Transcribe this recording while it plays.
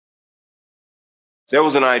There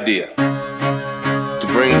was an idea to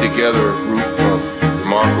bring together a group of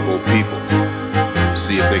remarkable people,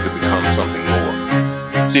 see if they could become something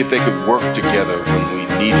more, see if they could work together when we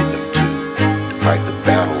needed them to fight the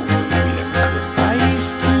battles that we never could. I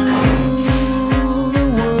used to rule the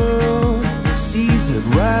world, seas would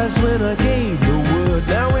rise when I gave the word.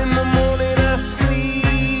 Now in the morning I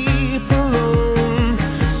sleep alone,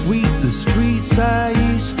 sweep the streets I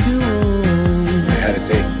used to own. We had a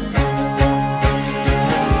date.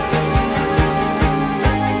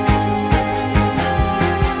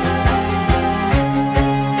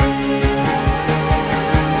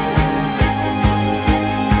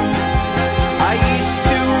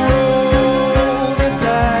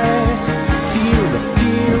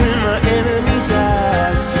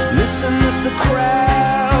 As the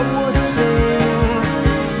crowd would sing,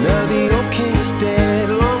 now the old king is dead,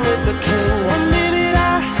 long live the king. One minute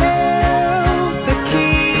I held the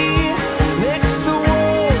key, next the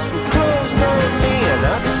walls were closed on me, and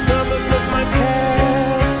I discovered that my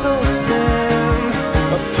castle stand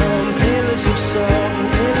upon pillars of salt and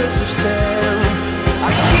pillars of sand. I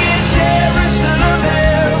hear Jerusalem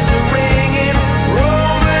bells are ringing,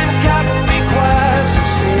 Roman cavalry choirs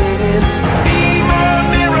are singing. Be my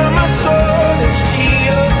mirror, my sword and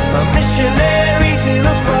shield, my missionaries in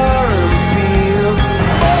a foreign field.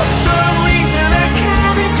 For some reason I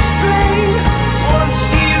can't explain, once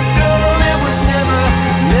you've gone it was never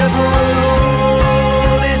an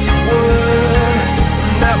honest word.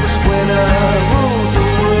 And that was when I ruled the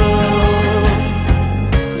world.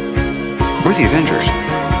 We're the Avengers.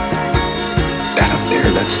 That up there,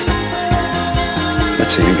 that's the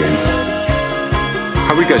end game.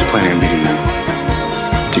 How are you guys planning on beating them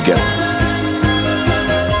together?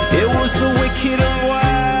 It was the wicked and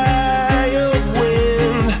wild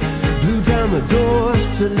wind, blew down the doors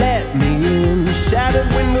to let me in, shattered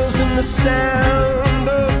windows and the sound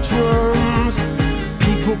of drums.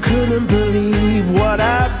 People couldn't believe what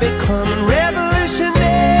I'd become.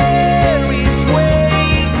 Revolutionaries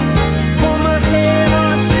wait for my head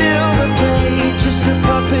on a silver plate, just a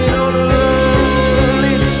puppet on a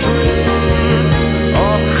lonely string.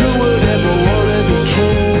 Oh, who would ever want to be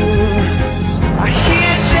king? I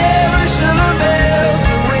hear Jerusalem bells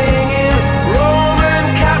are ringing, Roman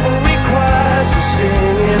cavalry choirs are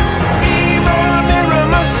singing. Be my mirror,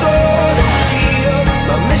 my sword and shield,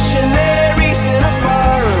 my missionaries in a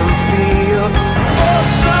foreign field. For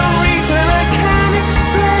some reason I can't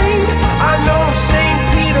explain, I know St.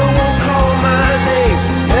 Peter won't call my name,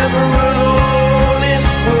 ever an honest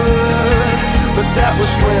word. But that was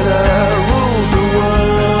when I ruled the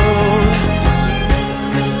world.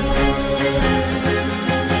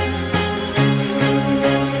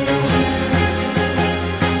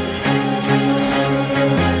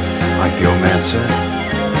 Like the old man said,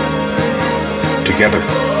 together.